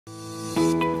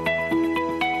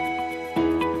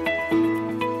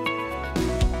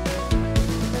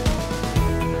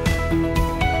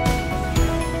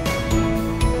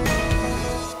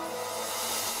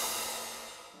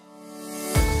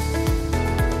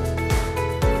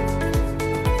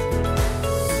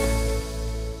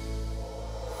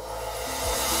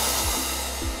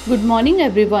Good morning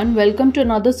everyone, welcome to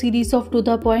another series of To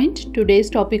The Point. Today's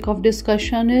topic of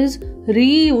discussion is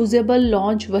Reusable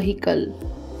Launch Vehicle.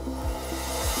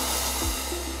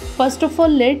 First of all,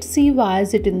 let's see why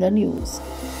is it in the news.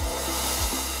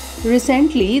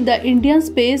 Recently, the Indian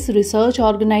Space Research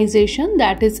Organization,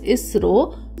 that is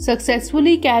ISRO,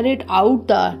 successfully carried out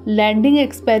the landing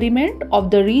experiment of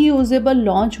the Reusable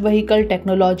Launch Vehicle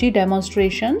Technology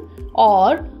Demonstration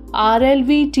or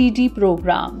RLV-TD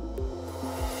program.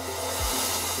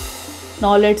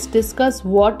 Now let's discuss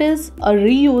what is a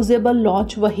reusable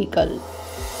launch vehicle.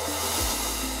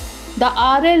 The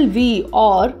RLV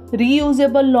or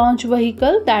Reusable Launch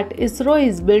Vehicle that ISRO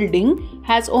is building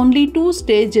has only two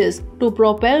stages to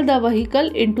propel the vehicle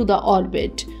into the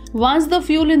orbit. Once the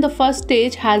fuel in the first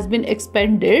stage has been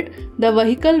expended, the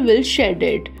vehicle will shed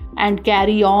it and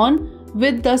carry on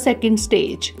with the second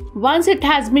stage. Once it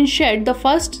has been shed, the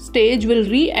first stage will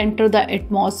re-enter the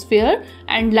atmosphere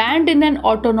and land in an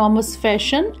autonomous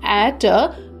fashion at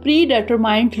a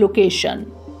predetermined location.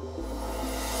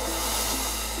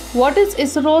 What is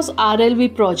ISRO's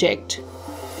RLV project?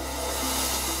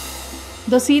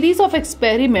 The series of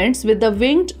experiments with the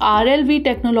winged RLV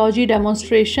technology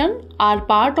demonstration are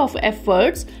part of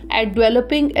efforts at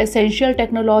developing essential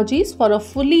technologies for a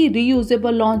fully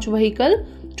reusable launch vehicle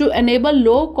to enable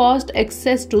low-cost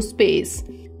access to space.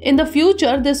 In the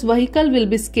future, this vehicle will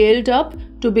be scaled up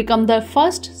to become the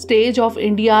first stage of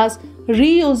India's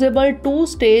reusable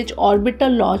two-stage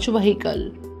orbital launch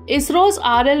vehicle. ISRO's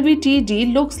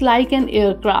RLV-TD looks like an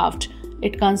aircraft.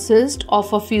 It consists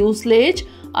of a fuselage,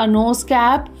 a nose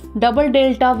cap, double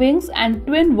delta wings and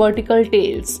twin vertical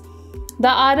tails. The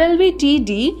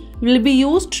RLV-TD will be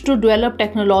used to develop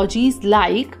technologies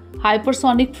like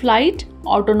hypersonic flight,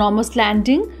 autonomous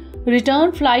landing,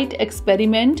 return flight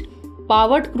experiment,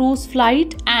 powered cruise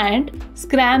flight and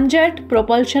scramjet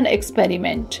propulsion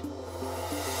experiment.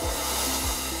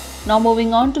 Now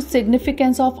moving on to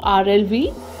significance of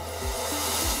RLV.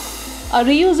 A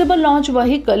reusable launch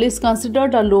vehicle is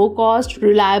considered a low-cost,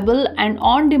 reliable and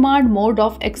on-demand mode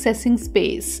of accessing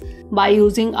space. By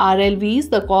using RLVs,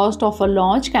 the cost of a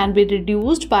launch can be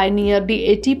reduced by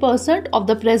nearly 80% of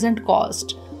the present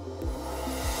cost.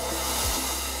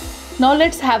 Now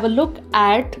let's have a look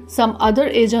at some other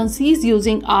agencies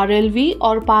using RLV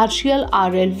or partial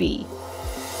RLV.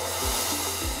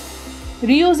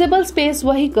 Reusable space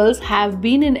vehicles have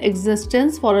been in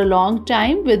existence for a long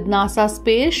time, with NASA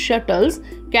space shuttles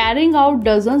carrying out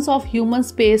dozens of human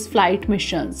space flight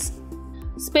missions.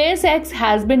 SpaceX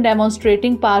has been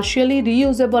demonstrating partially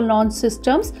reusable launch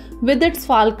systems with its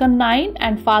Falcon 9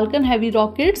 and Falcon Heavy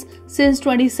rockets since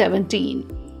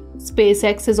 2017.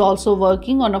 SpaceX is also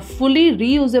working on a fully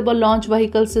reusable launch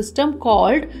vehicle system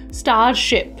called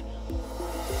Starship.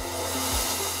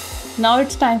 Now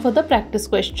it's time for the practice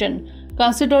question.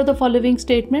 Consider the following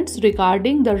statements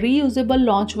regarding the reusable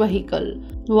launch vehicle.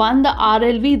 1. The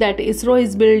RLV that ISRO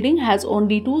is building has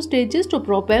only two stages to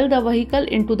propel the vehicle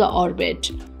into the orbit.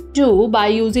 2. By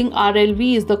using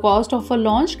RLVs, the cost of a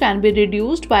launch can be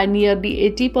reduced by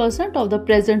nearly 80% of the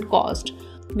present cost.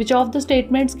 Which of the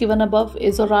statements given above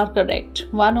is or are correct?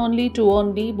 1 only, 2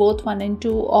 only, both 1 and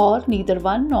 2, or neither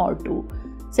 1 nor 2?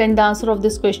 Send the answer of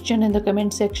this question in the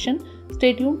comment section.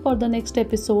 Stay tuned for the next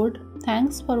episode.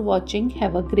 Thanks for watching.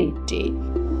 Have a great day.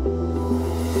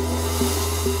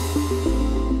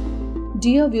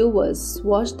 Dear viewers,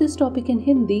 watch this topic in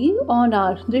Hindi on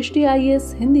our Drishti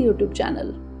IAS Hindi YouTube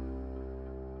channel.